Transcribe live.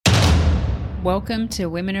Welcome to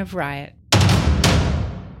Women of Riot,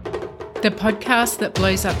 the podcast that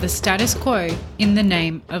blows up the status quo in the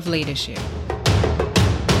name of leadership.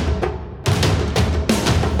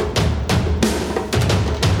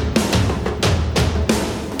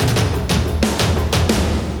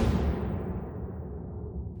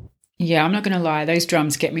 Yeah, I'm not going to lie, those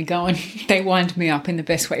drums get me going. They wind me up in the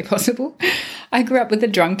best way possible. I grew up with a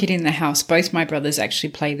drum kit in the house. Both my brothers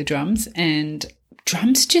actually play the drums, and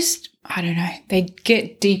drums just, I don't know, they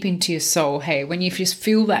get deep into your soul. Hey, when you just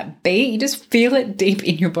feel that beat, you just feel it deep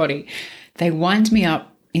in your body. They wind me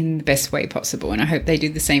up in the best way possible, and I hope they do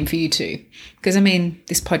the same for you too. Because, I mean,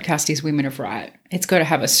 this podcast is Women of Riot. It's got to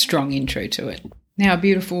have a strong intro to it. Now,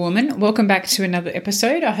 beautiful woman, welcome back to another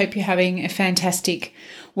episode. I hope you're having a fantastic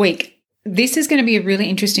week. This is going to be a really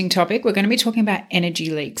interesting topic. We're going to be talking about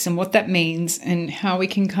energy leaks and what that means and how we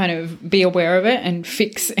can kind of be aware of it and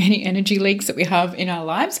fix any energy leaks that we have in our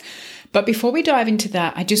lives. But before we dive into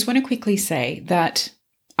that, I just want to quickly say that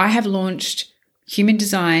I have launched human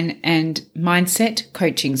design and mindset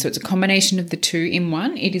coaching. So it's a combination of the two in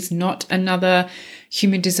one. It is not another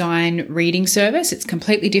human design reading service. It's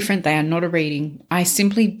completely different. They are not a reading. I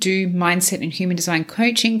simply do mindset and human design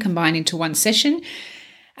coaching combined into one session.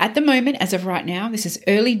 At the moment, as of right now, this is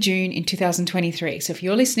early June in 2023. So if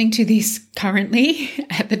you're listening to this currently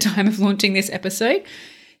at the time of launching this episode,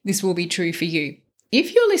 this will be true for you.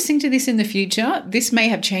 If you're listening to this in the future, this may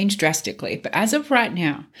have changed drastically. But as of right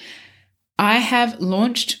now, I have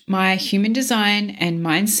launched my human design and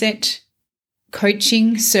mindset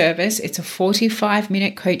coaching service. It's a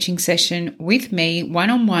 45-minute coaching session with me,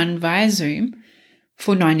 one-on-one via Zoom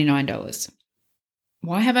for $99.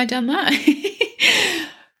 Why have I done that?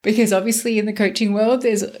 Because obviously in the coaching world,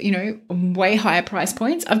 there's, way higher price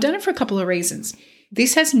points. I've done it for a couple of reasons.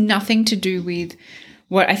 This has nothing to do with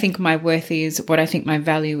what I think my worth is, what I think my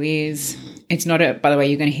value is. It's not by the way,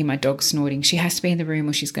 you're going to hear my dog snorting. She has to be in the room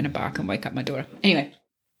or she's going to bark and wake up my daughter. Anyway,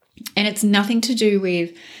 and it's nothing to do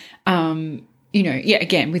with,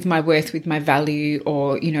 again, with my worth, with my value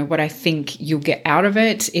or, what I think you'll get out of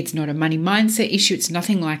it. It's not a money mindset issue. It's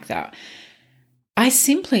nothing like that. I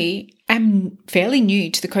simply am fairly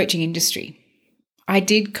new to the coaching industry. I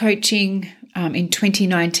did coaching in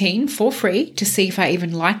 2019 for free to see if I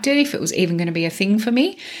even liked it, if it was even going to be a thing for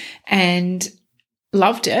me, and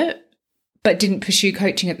loved it, but didn't pursue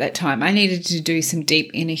coaching at that time. I needed to do some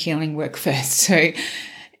deep inner healing work first. So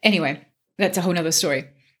anyway, that's a whole nother story.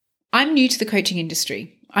 I'm new to the coaching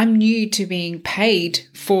industry. I'm new to being paid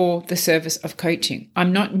for the service of coaching.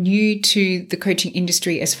 I'm not new to the coaching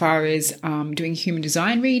industry as far as doing human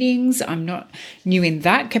design readings. I'm not new in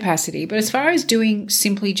that capacity. But as far as doing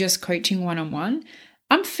simply just coaching one-on-one,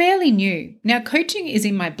 I'm fairly new. Now, coaching is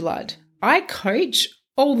in my blood. I coach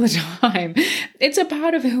all the time. It's a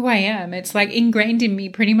part of who I am. It's like ingrained in me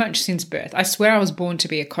pretty much since birth. I swear I was born to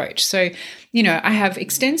be a coach. So, I have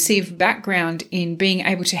extensive background in being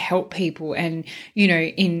able to help people and,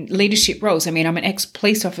 in leadership roles. I mean, I'm an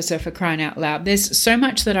ex-police officer, for crying out loud. There's so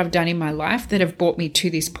much that I've done in my life that have brought me to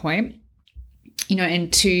this point,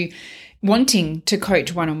 and to wanting to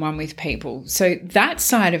coach one-on-one with people. So that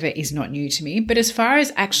side of it is not new to me. But as far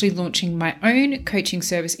as actually launching my own coaching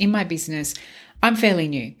service in my business, I'm fairly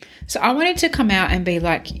new. So I wanted to come out and be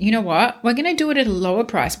like, you know what? We're going to do it at a lower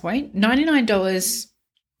price point. $99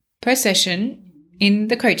 per session in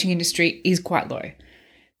the coaching industry is quite low,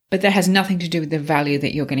 but that has nothing to do with the value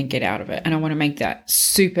that you're going to get out of it. And I want to make that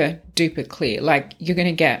super duper clear. Like, you're going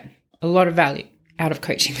to get a lot of value out of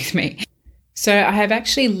coaching with me. So I have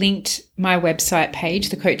actually linked my website page,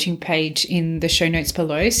 the coaching page, in the show notes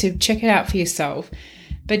below. So check it out for yourself.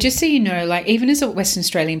 But just so you know, like, even as a Western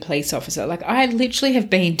Australian police officer, like, I literally have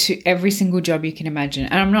been to every single job you can imagine.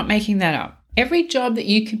 And I'm not making that up. Every job that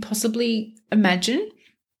you can possibly imagine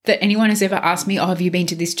that anyone has ever asked me, oh, have you been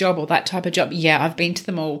to this job or that type of job? Yeah, I've been to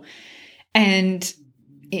them all. And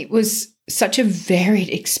it was such a varied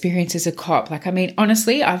experience as a cop. Like, I mean,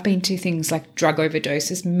 honestly, I've been to things like drug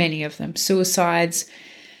overdoses, many of them, suicides,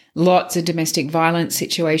 lots of domestic violence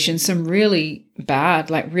situations, some really bad,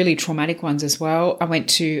 like really traumatic ones as well. I went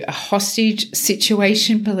to a hostage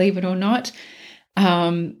situation, believe it or not,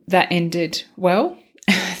 that ended well,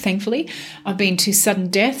 thankfully. I've been to sudden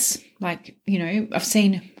deaths, like, I've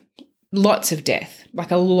seen lots of death,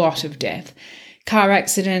 like a lot of death, car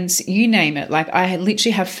accidents, you name it. Like, I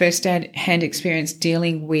literally have first-hand experience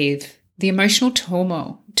dealing with the emotional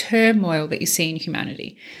turmoil that you see in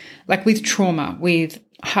humanity, like with trauma, with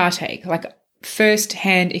heartache, like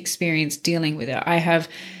first-hand experience dealing with it. I have,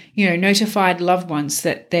 notified loved ones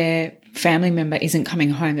that their family member isn't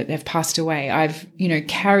coming home, that they've passed away. I've,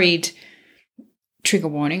 carried trigger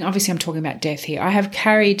warning, obviously I'm talking about death here. I have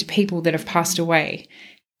carried people that have passed away,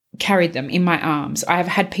 carried them in my arms. I have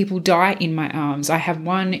had people die in my arms. I have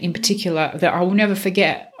one in particular that I will never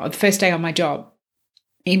forget. The first day on my job,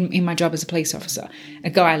 in my job as a police officer, a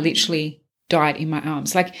guy literally died in my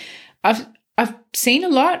arms. Like I've seen a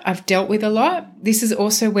lot. I've dealt with a lot. This is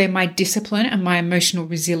also where my discipline and my emotional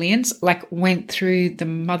resilience went through the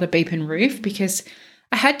mother beeping roof, because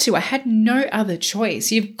I had no other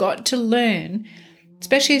choice. You've got to learn,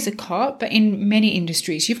 especially as a cop, but in many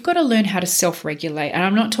industries, you've got to learn how to self-regulate. And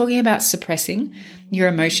I'm not talking about suppressing your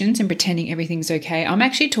emotions and pretending everything's okay. I'm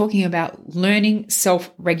actually talking about learning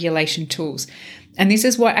self-regulation tools. And this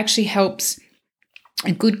is what actually helps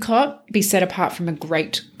a good cop be set apart from a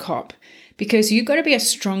great cop, because you've got to be a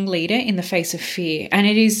strong leader in the face of fear. And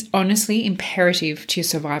it is honestly imperative to your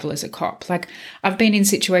survival as a cop. Like, I've been in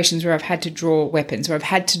situations where I've had to draw weapons, where I've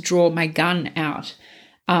had to draw my gun out.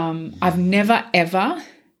 I've never, ever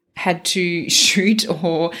had to shoot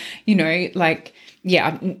or,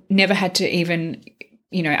 I've never had to even,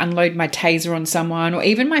 unload my taser on someone or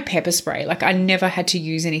even my pepper spray. Like, I never had to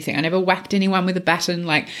use anything. I never whacked anyone with a baton,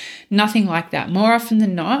 nothing like that. More often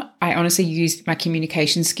than not, I honestly used my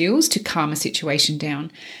communication skills to calm a situation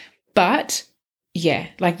down. But yeah,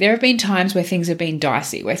 there have been times where things have been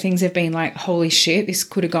dicey, where things have been like, holy shit, this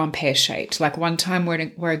could have gone pear-shaped. Like one time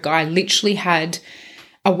where a guy literally had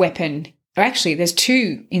a weapon. Actually, there's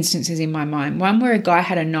two instances in my mind. One where a guy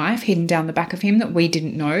had a knife hidden down the back of him that we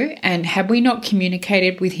didn't know. And had we not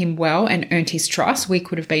communicated with him well and earned his trust, we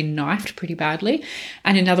could have been knifed pretty badly.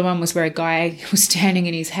 And another one was where a guy was standing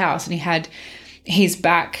in his house and he had his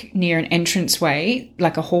back near an entranceway,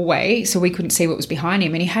 like a hallway, so we couldn't see what was behind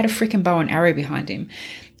him. And he had a freaking bow and arrow behind him.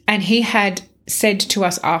 And he had said to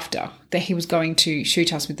us after that he was going to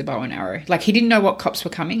shoot us with the bow and arrow. Like, he didn't know what cops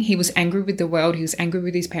were coming. He was angry with the world. He was angry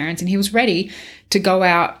with his parents, and he was ready to go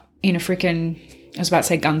out in a freaking, I was about to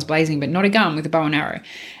say guns blazing, but not a gun, with a bow and arrow.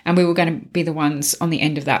 And we were going to be the ones on the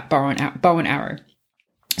end of that bow and arrow.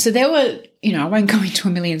 So there were, I won't go into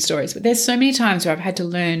a million stories, but there's so many times where I've had to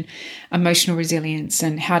learn emotional resilience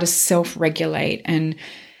and how to self-regulate. And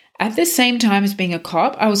at the same time as being a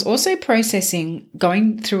cop, I was also processing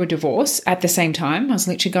going through a divorce at the same time. I was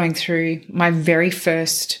literally going through my very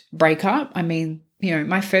first breakup. I mean,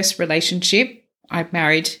 my first relationship, I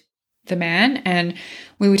married the man and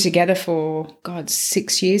we were together for,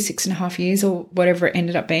 6.5 years or whatever it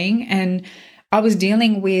ended up being. And I was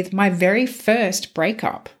dealing with my very first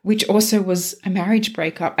breakup, which also was a marriage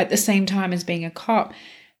breakup, at the same time as being a cop,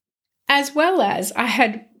 as well as I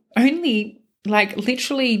had only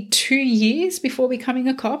literally 2 years before becoming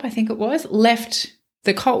a cop, I think it was, left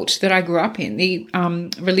the cult that I grew up in, the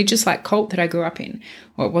religious cult that I grew up in.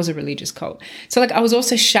 Well, it was a religious cult. So I was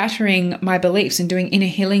also shattering my beliefs and doing inner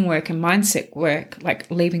healing work and mindset work,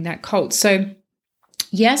 leaving that cult. So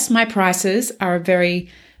yes, my prices are a very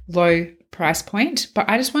low price point, but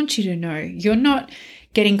I just want you to know you're not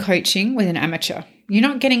getting coaching with an amateur. You're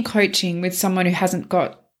not getting coaching with someone who hasn't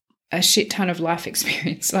got a shit ton of life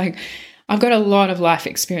experience. I've got a lot of life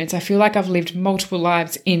experience. I feel like I've lived multiple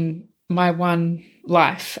lives in my one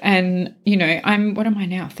life. And, what am I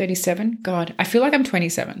now? 37? God, I feel like I'm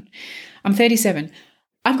 27. I'm 37.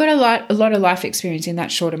 I've got a lot of life experience in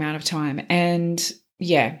that short amount of time. And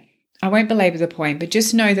yeah, I won't belabor the point, but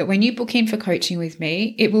just know that when you book in for coaching with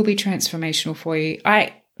me, it will be transformational for you.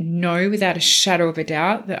 I know without a shadow of a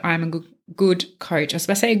doubt that I'm a good coach. I was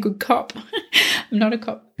about to say a good cop. I'm not a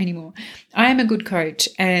cop anymore. I am a good coach,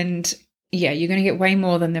 and yeah, you're going to get way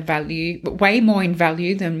more than the value, but way more in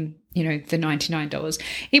value than, the $99.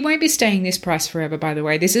 It won't be staying this price forever, by the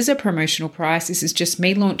way. This is a promotional price. This is just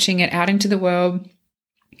me launching it out into the world.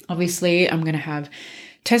 Obviously, I'm going to have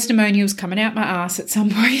testimonials coming out my ass at some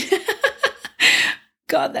point.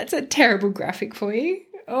 God, that's a terrible graphic for you.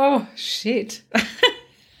 Oh, shit.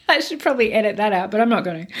 I should probably edit that out, but I'm not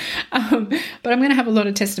going to. But I'm going to have a lot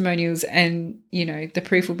of testimonials and, the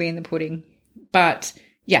proof will be in the pudding. But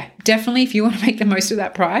yeah, definitely if you want to make the most of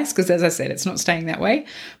that price, because as I said, it's not staying that way,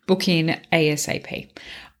 book in ASAP.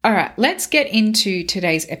 All right, let's get into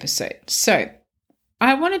today's episode. So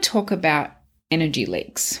I want to talk about energy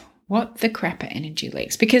leaks. What the crap are energy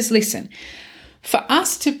leaks? Because listen, for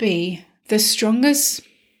us to be the strongest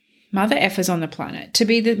mother effers on the planet, to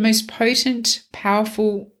be the most potent,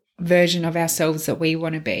 powerful version of ourselves that we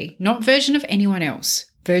want to be, not version of anyone else,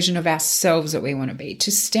 version of ourselves that we want to be,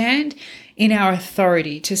 to stand in our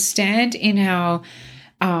authority, to stand in our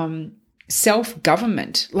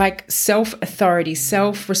self-government, self-authority,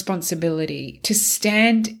 self-responsibility, to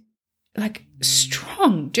stand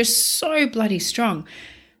strong, just so bloody strong.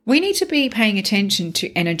 We need to be paying attention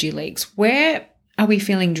to energy leaks. Where are we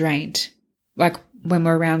feeling drained? Like when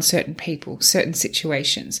we're around certain people, certain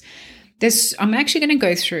situations. I'm actually going to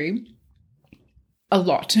go through a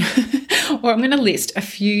lot, or I'm going to list a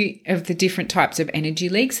few of the different types of energy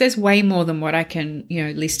leaks. There's way more than what I can,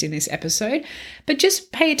 list in this episode, but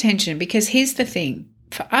just pay attention, because here's the thing.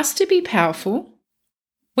 For us to be powerful,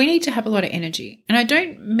 we need to have a lot of energy. And I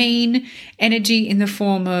don't mean energy in the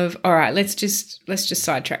form of, all right, let's just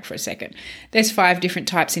sidetrack for a second. There's 5 different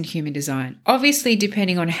types in human design. Obviously,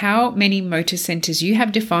 depending on how many motor centers you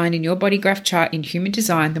have defined in your body graph chart in human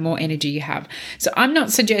design, the more energy you have. So I'm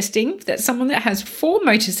not suggesting that someone that has 4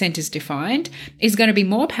 motor centers defined is going to be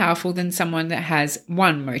more powerful than someone that has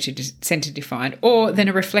 1 motor center defined, or than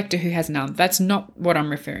a reflector who has none. That's not what I'm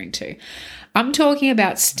referring to. I'm talking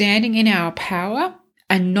about standing in our power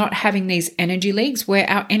and not having these energy leaks where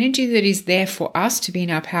our energy that is there for us to be in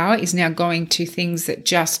our power is now going to things that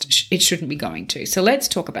just it shouldn't be going to. So let's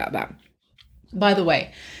talk about that. By the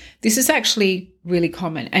way, this is actually really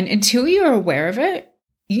common. And until you're aware of it,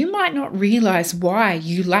 you might not realize why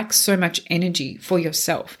you lack so much energy for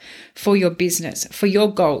yourself, for your business, for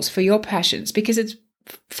your goals, for your passions, because it's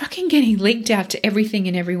fucking getting leaked out to everything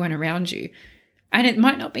and everyone around you. And it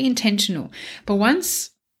might not be intentional, but once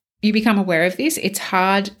you become aware of this, it's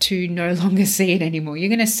hard to no longer see it anymore. You're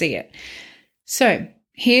going to see it. So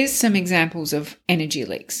here's some examples of energy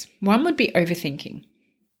leaks. One would be overthinking.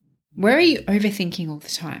 Where are you overthinking all the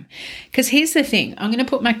time? Because here's the thing. I'm going to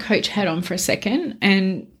put my coach hat on for a second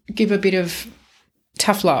and give a bit of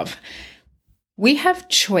tough love. We have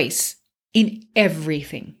choice in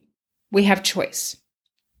everything. We have choice.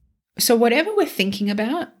 So whatever we're thinking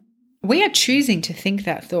about, we are choosing to think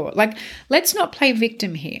that thought. Like, let's not play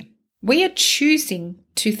victim here. We are choosing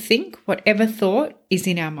to think whatever thought is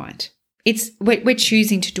in our mind. We're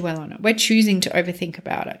choosing to dwell on it. We're choosing to overthink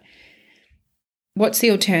about it. What's the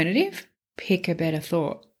alternative? Pick a better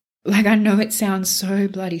thought. Like, I know it sounds so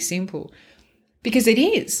bloody simple, because it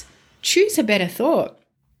is. Choose a better thought.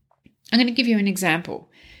 I'm going to give you an example.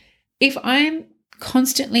 If I'm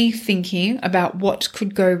constantly thinking about what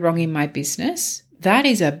could go wrong in my business, that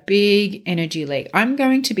is a big energy leak. I'm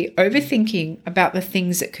going to be overthinking about the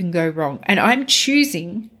things that can go wrong, and I'm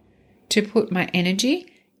choosing to put my energy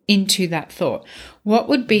into that thought. What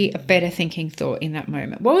would be a better thinking thought in that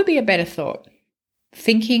moment? What would be a better thought?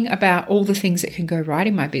 Thinking about all the things that can go right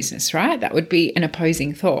in my business, right? That would be an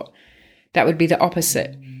opposing thought. That would be the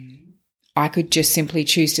opposite. I could just simply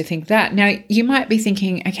choose to think that. Now, you might be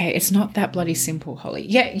thinking, okay, it's not that bloody simple, Holly.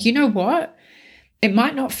 Yeah, you know what? It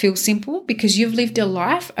might not feel simple because you've lived a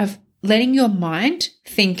life of letting your mind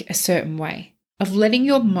think a certain way, of letting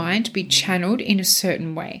your mind be channeled in a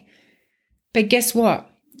certain way. But guess what?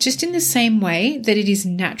 Just in the same way that it is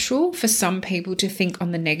natural for some people to think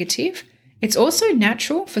on the negative, it's also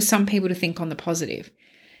natural for some people to think on the positive.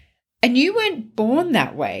 And you weren't born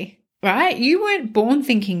that way, right? You weren't born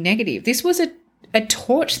thinking negative. This was a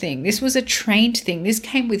taught thing. This was a trained thing. This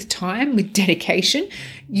came with time, with dedication.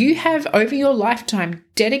 You have, over your lifetime,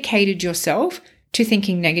 dedicated yourself to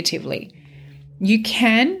thinking negatively. You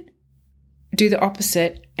can do the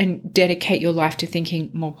opposite and dedicate your life to thinking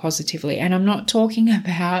more positively. And I'm not talking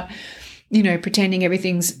about, pretending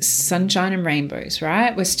everything's sunshine and rainbows,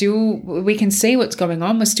 right? We can see what's going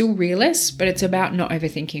on. We're still realists, but it's about not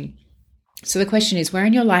overthinking. So the question is, where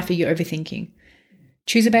in your life are you overthinking?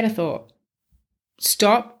 Choose a better thought.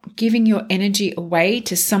 Stop giving your energy away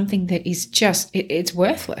to something that is just, it's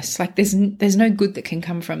worthless. Like there's no good that can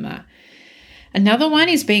come from that. Another one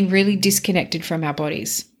is being really disconnected from our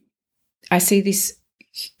bodies. I see this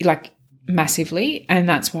like massively, and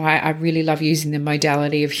that's why I really love using the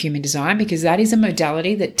modality of human design, because that is a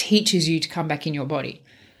modality that teaches you to come back in your body.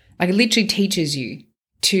 Like it literally teaches you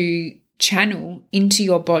to channel into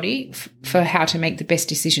your body for how to make the best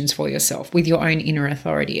decisions for yourself with your own inner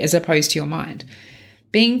authority as opposed to your mind.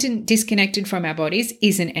 Being disconnected from our bodies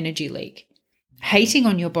is an energy leak. Hating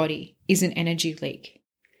on your body is an energy leak.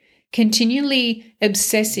 Continually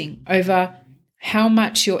obsessing over how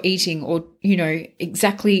much you're eating or,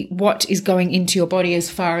 exactly what is going into your body as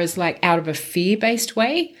far as like out of a fear-based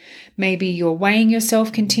way. Maybe you're weighing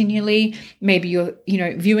yourself continually. Maybe you're,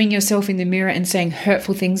 viewing yourself in the mirror and saying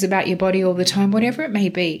hurtful things about your body all the time, whatever it may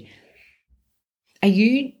be. Are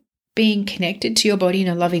you being connected to your body in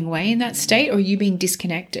a loving way in that state, or are you being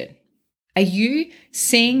disconnected? Are you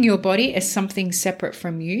seeing your body as something separate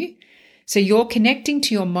from you? So you're connecting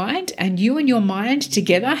to your mind, and you and your mind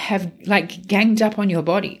together have like ganged up on your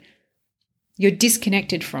body. You're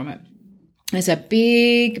disconnected from it. There's a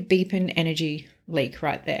big beeping energy leak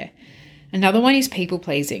right there. Another one is people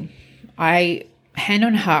pleasing. I hand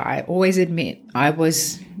on heart, I always admit I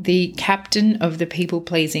was the captain of the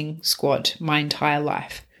people-pleasing squad my entire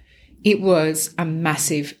life. It was a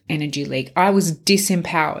massive energy leak. I was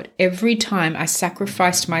disempowered every time I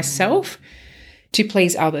sacrificed myself to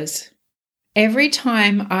please others. Every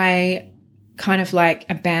time I kind of like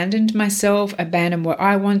abandoned myself, abandoned what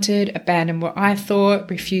I wanted, abandoned what I thought,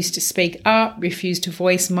 refused to speak up, refused to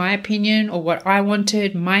voice my opinion or what I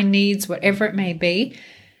wanted, my needs, whatever it may be,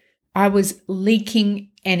 I was leaking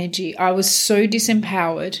energy. I was so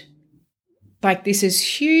disempowered. Like, this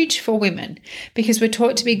is huge for women because we're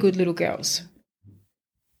taught to be good little girls.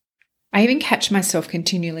 I even catch myself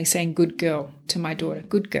continually saying good girl to my daughter,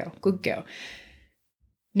 good girl, good girl.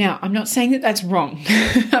 Now, I'm not saying that that's wrong.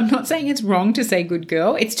 I'm not saying it's wrong to say good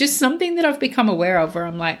girl. It's just something that I've become aware of where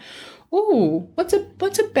I'm like, oh, what's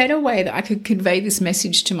a better way that I could convey this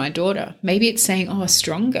message to my daughter? Maybe it's saying, oh, a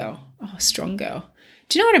strong girl. Oh, a strong girl.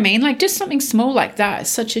 Do you know what I mean? Like, just something small like that is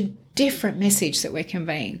such a different message that we're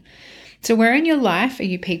conveying. So where in your life are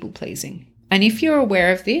you people pleasing? And if you're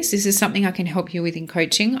aware of this is something I can help you with in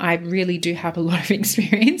coaching. I really do have a lot of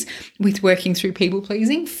experience with working through people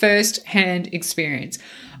pleasing, first-hand experience.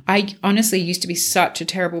 I honestly used to be such a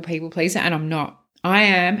terrible people pleaser, and I'm not. I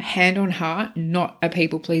am, hand on heart, not a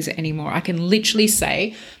people pleaser anymore. I can literally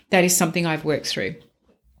say that is something I've worked through.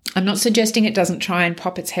 I'm not suggesting it doesn't try and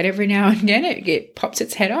pop its head every now and again. It pops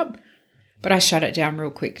its head up, but I shut it down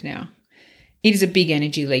real quick now. It is a big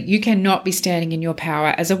energy leak. You cannot be standing in your power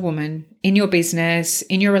as a woman, in your business,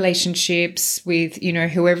 in your relationships with,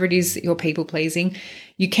 whoever it is that you're people pleasing.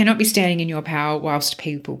 You cannot be standing in your power whilst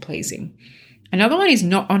people pleasing. Another one is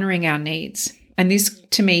not honoring our needs. And this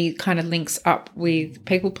to me kind of links up with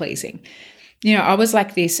people pleasing. I was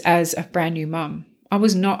like this as a brand new mum. I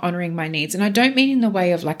was not honoring my needs. And I don't mean in the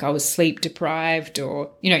way of like I was sleep deprived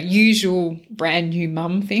or, usual brand new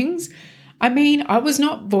mum things. I mean, I was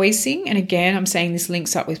not voicing, and again, I'm saying this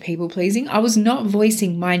links up with people pleasing. I was not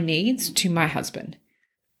voicing my needs to my husband,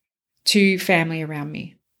 to family around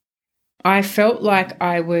me. I felt like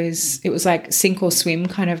it was like sink or swim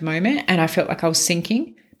kind of moment. And I felt like I was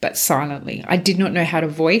sinking, but silently. I did not know how to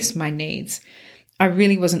voice my needs. I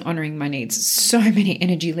really wasn't honoring my needs. So many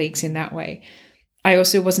energy leaks in that way. I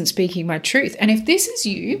also wasn't speaking my truth. And if this is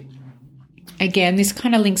you, again, this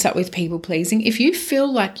kind of links up with people pleasing. If you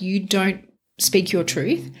feel like you don't speak your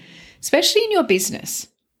truth, especially in your business,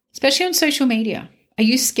 especially on social media, are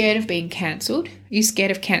you scared of being cancelled? Are you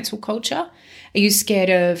scared of cancel culture? Are you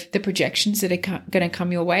scared of the projections that are going to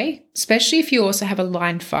come your way? Especially if you also have a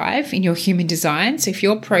line 5 in your human design. So if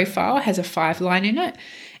your profile has a 5 line in it,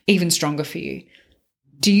 even stronger for you.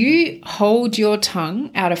 Do you hold your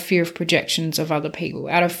tongue out of fear of projections of other people,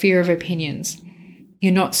 out of fear of opinions?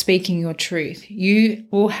 You're not speaking your truth. You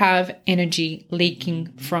will have energy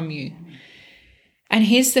leaking from you. And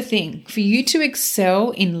here's the thing, for you to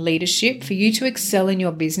excel in leadership, for you to excel in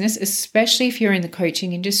your business, especially if you're in the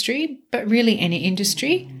coaching industry, but really any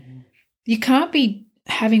industry, you can't be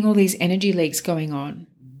having all these energy leaks going on.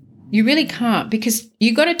 You really can't, because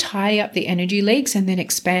you got to tie up the energy leaks and then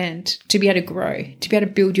expand to be able to grow, to be able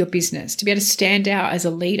to build your business, to be able to stand out as a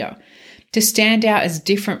leader, to stand out as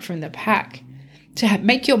different from the pack, to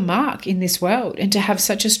make your mark in this world and to have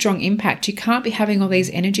such a strong impact. You can't be having all these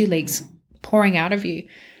energy leaks pouring out of you.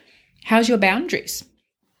 How's your boundaries?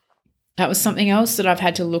 That was something else that I've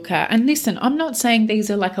had to look at. And listen, I'm not saying these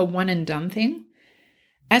are like a one and done thing.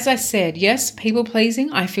 As I said, yes, people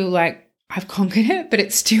pleasing, I feel like I've conquered it, but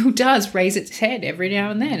it still does raise its head every now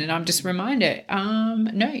and then. And I'm just reminded,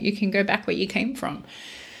 no, you can go back where you came from.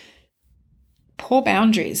 Poor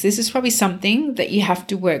boundaries. This is probably something that you have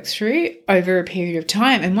to work through over a period of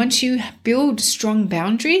time. And once you build strong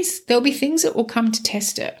boundaries, there'll be things that will come to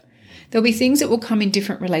test it. There'll be things that will come in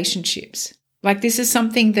different relationships. Like, this is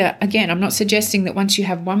something that, again, I'm not suggesting that once you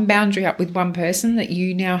have one boundary up with one person that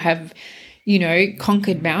you now have,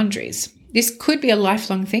 conquered boundaries. This could be a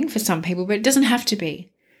lifelong thing for some people, but it doesn't have to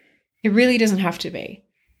be. It really doesn't have to be.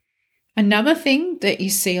 Another thing that you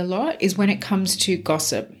see a lot is when it comes to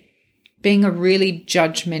gossip, being a really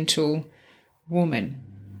judgmental woman,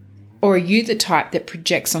 or are you the type that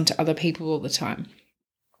projects onto other people all the time?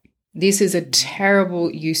 This is a terrible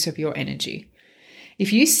use of your energy.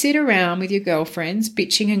 If you sit around with your girlfriends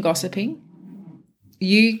bitching and gossiping,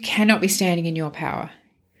 you cannot be standing in your power.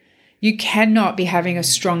 You cannot be having a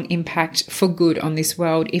strong impact for good on this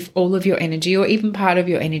world if all of your energy, or even part of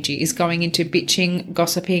your energy, is going into bitching,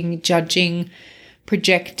 gossiping, judging,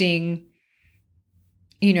 projecting,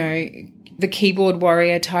 the keyboard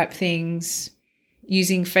warrior type things,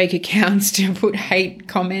 using fake accounts to put hate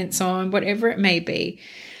comments on, whatever it may be.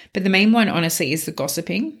 But the main one, honestly, is the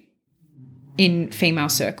gossiping. in female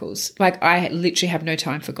circles. Like, I literally have no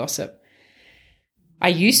time for gossip. I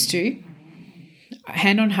used to.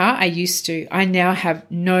 Hand on heart, I used to. I now have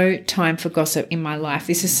no time for gossip in my life.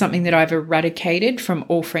 This is something that I've eradicated from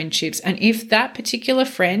all friendships. And if that particular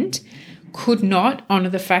friend could not honor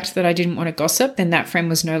the fact that I didn't want to gossip, then that friend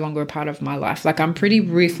was no longer a part of my life. Like, I'm pretty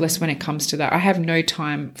ruthless when it comes to that. I have no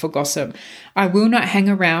time for gossip. I will not hang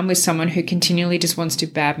around with someone who continually just wants to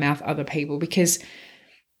badmouth other people because,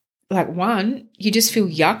 like, one, you just feel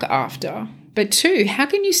yuck after. But two, how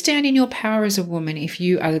can you stand in your power as a woman if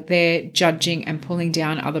you are there judging and pulling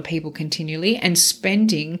down other people continually and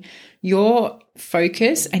spending your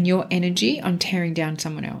focus and your energy on tearing down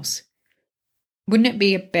someone else? Wouldn't it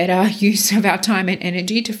be a better use of our time and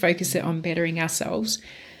energy to focus it on bettering ourselves?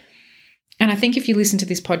 And I think if you listen to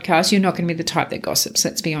this podcast, you're not going to be the type that gossips,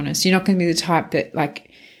 let's be honest. You're not going to be the type that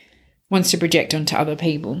like wants to project onto other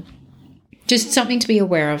people. Just something to be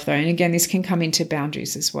aware of though. And again, this can come into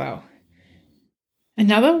boundaries as well.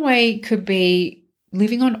 Another way could be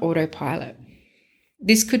living on autopilot.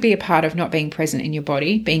 This could be a part of not being present in your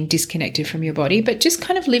body, being disconnected from your body, but just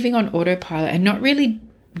kind of living on autopilot and not really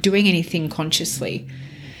doing anything consciously.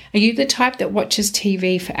 Are you the type that watches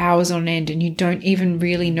TV for hours on end and you don't even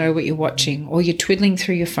really know what you're watching, or you're twiddling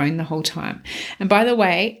through your phone the whole time? And by the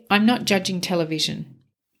way, I'm not judging television.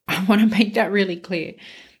 I want to make that really clear.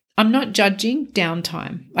 I'm not judging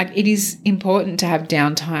downtime. Like, it is important to have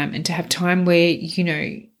downtime and to have time where, you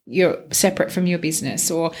know, you're separate from your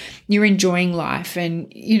business or you're enjoying life.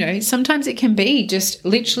 And, you know, sometimes it can be just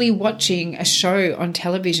literally watching a show on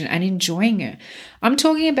television and enjoying it. I'm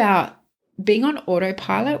talking about being on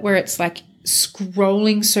autopilot where it's like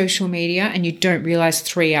scrolling social media and you don't realize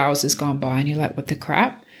 3 hours has gone by and you're like, what the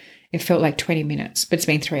crap? It felt like 20 minutes, but it's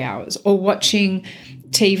been 3 hours. Or watching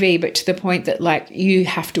TV, but to the point that like you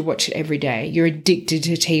have to watch it every day. You're addicted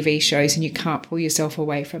to TV shows and you can't pull yourself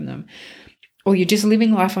away from them. Or you're just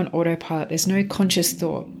living life on autopilot. There's no conscious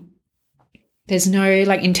thought. There's no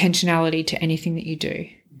like intentionality to anything that you do.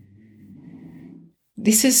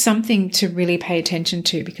 This is something to really pay attention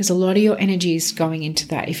to because a lot of your energy is going into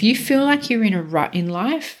that. If you feel like you're in a rut in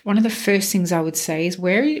life, one of the first things I would say is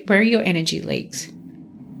where are your energy leaks?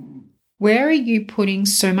 Where are you putting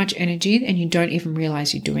so much energy and you don't even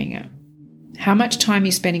realize you're doing it? How much time are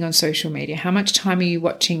you spending on social media? How much time are you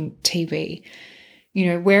watching TV? You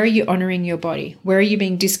know, where are you honoring your body? Where are you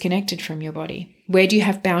being disconnected from your body? Where do you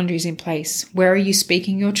have boundaries in place? Where are you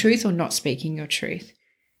speaking your truth or not speaking your truth?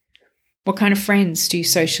 What kind of friends do you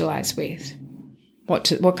socialize with?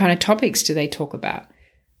 What kind of topics do they talk about?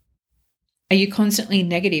 Are you constantly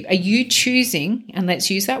negative? Are you choosing, and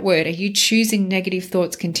let's use that word, are you choosing negative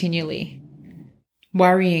thoughts continually?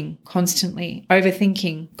 Worrying constantly,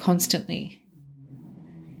 overthinking constantly.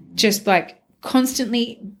 Just like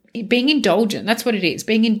constantly being indulgent. That's what it is.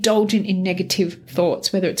 Being indulgent in negative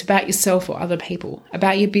thoughts, whether it's about yourself or other people,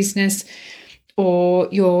 about your business or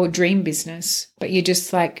your dream business, but you're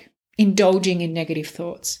just like indulging in negative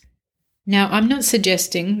thoughts. Now, I'm not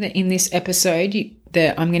suggesting that in this episode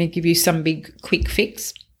that I'm going to give you some big quick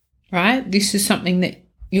fix, right? This is something that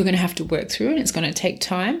you're going to have to work through and it's going to take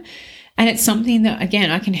time. And it's something that,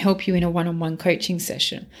 again, I can help you in a one-on-one coaching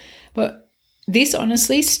session. But this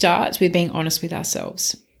honestly starts with being honest with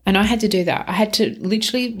ourselves. And I had to do that. I had to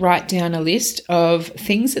literally write down a list of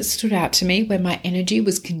things that stood out to me where my energy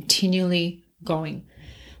was continually going.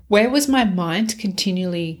 Where was my mind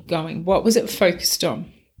continually going? What was it focused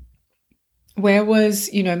on? Where was,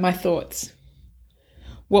 my thoughts?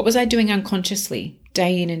 What was I doing unconsciously,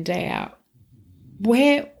 day in and day out?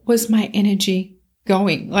 Where was my energy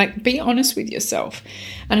going? Like, be honest with yourself.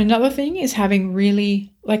 And another thing is having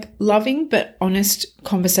really loving but honest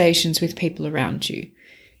conversations with people around you.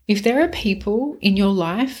 If there are people in your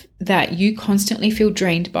life that you constantly feel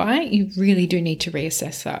drained by, you really do need to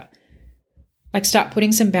reassess that. Start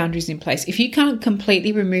putting some boundaries in place. If you can't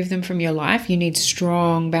completely remove them from your life, you need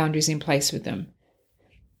strong boundaries in place with them.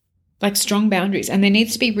 Strong boundaries. And there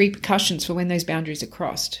needs to be repercussions for when those boundaries are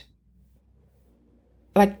crossed.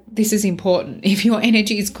 This is important. If your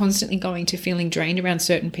energy is constantly going to feeling drained around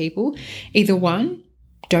certain people, either one,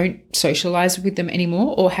 don't socialize with them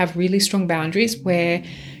anymore, or have really strong boundaries where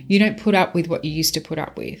you don't put up with what you used to put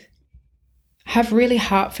up with. Have really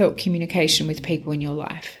heartfelt communication with people in your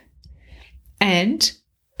life. And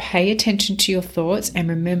pay attention to your thoughts, and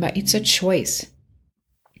remember, it's a choice.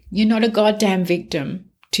 You're not a goddamn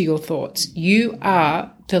victim to your thoughts. You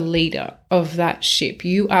are the leader of that ship.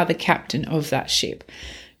 You are the captain of that ship.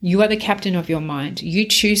 You are the captain of your mind. You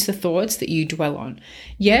choose the thoughts that you dwell on.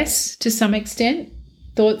 Yes, to some extent,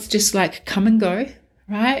 thoughts just come and go,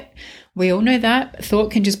 right? We all know that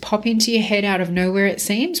thought can just pop into your head out of nowhere, it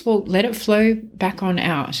seems. Well, let it flow back on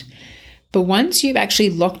out. But once you've actually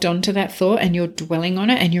locked onto that thought and you're dwelling on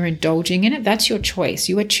it and you're indulging in it, that's your choice.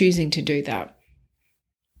 You are choosing to do that.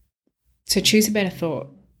 So choose a better thought.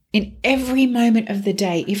 In every moment of the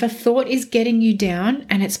day, if a thought is getting you down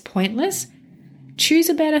and it's pointless, choose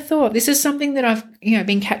a better thought. This is something that I've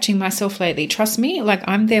been catching myself lately. Trust me, like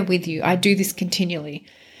I'm there with you. I do this continually.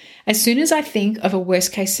 As soon as I think of a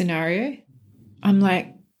worst case scenario, I'm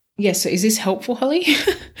like, yeah, so is this helpful, Holly?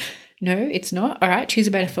 No, it's not. All right, choose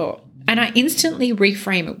a better thought. And I instantly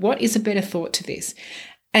reframe it. What is a better thought to this?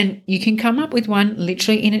 And you can come up with one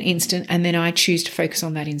literally in an instant, and then I choose to focus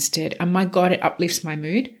on that instead. And my God, it uplifts my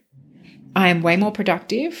mood. I am way more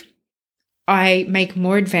productive. I make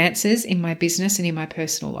more advances in my business and in my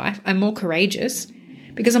personal life. I'm more courageous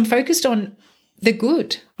because I'm focused on the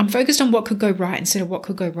good. I'm focused on what could go right instead of what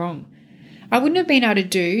could go wrong. I wouldn't have been able to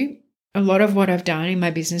do a lot of what I've done in my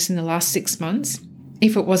business in the last 6 months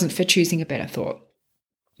if it wasn't for choosing a better thought.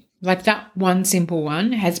 Like that one simple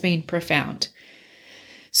one has been profound.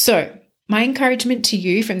 So my encouragement to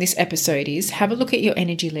you from this episode is have a look at your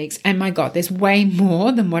energy leaks. And my God, there's way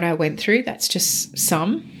more than what I went through. That's just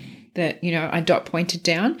some that, I dot pointed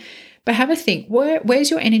down. But have a think, where's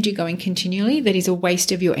your energy going continually that is a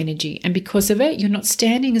waste of your energy? And because of it, you're not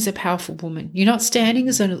standing as a powerful woman. You're not standing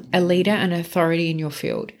as a leader and authority in your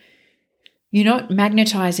field. You're not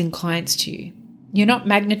magnetizing clients to you. You're not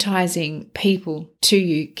magnetizing people to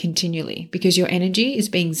you continually because your energy is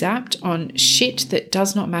being zapped on shit that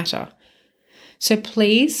does not matter. So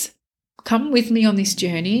please come with me on this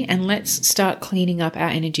journey and let's start cleaning up our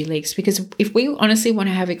energy leaks, because if we honestly want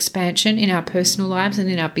to have expansion in our personal lives and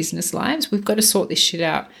in our business lives, we've got to sort this shit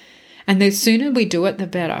out. And the sooner we do it, the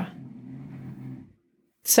better.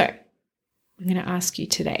 So I'm going to ask you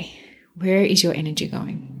today, where is your energy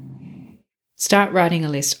going? Start writing a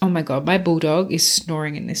list. Oh my God, my bulldog is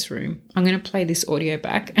snoring in this room. I'm going to play this audio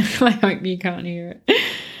back. I hope you can't hear it.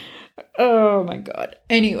 Oh my God.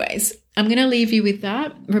 Anyways, I'm going to leave you with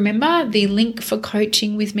that. Remember, the link for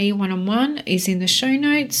coaching with me one-on-one is in the show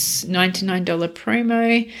notes, $99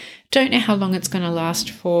 promo. Don't know how long it's going to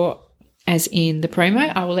last for, as in the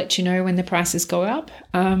promo. I will let you know when the prices go up.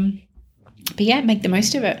 But yeah, make the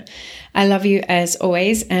most of it. I love you as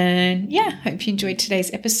always. And yeah, hope you enjoyed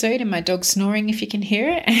today's episode and my dog snoring if you can hear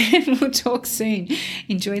it. And we'll talk soon.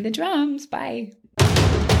 Enjoy the drums. Bye.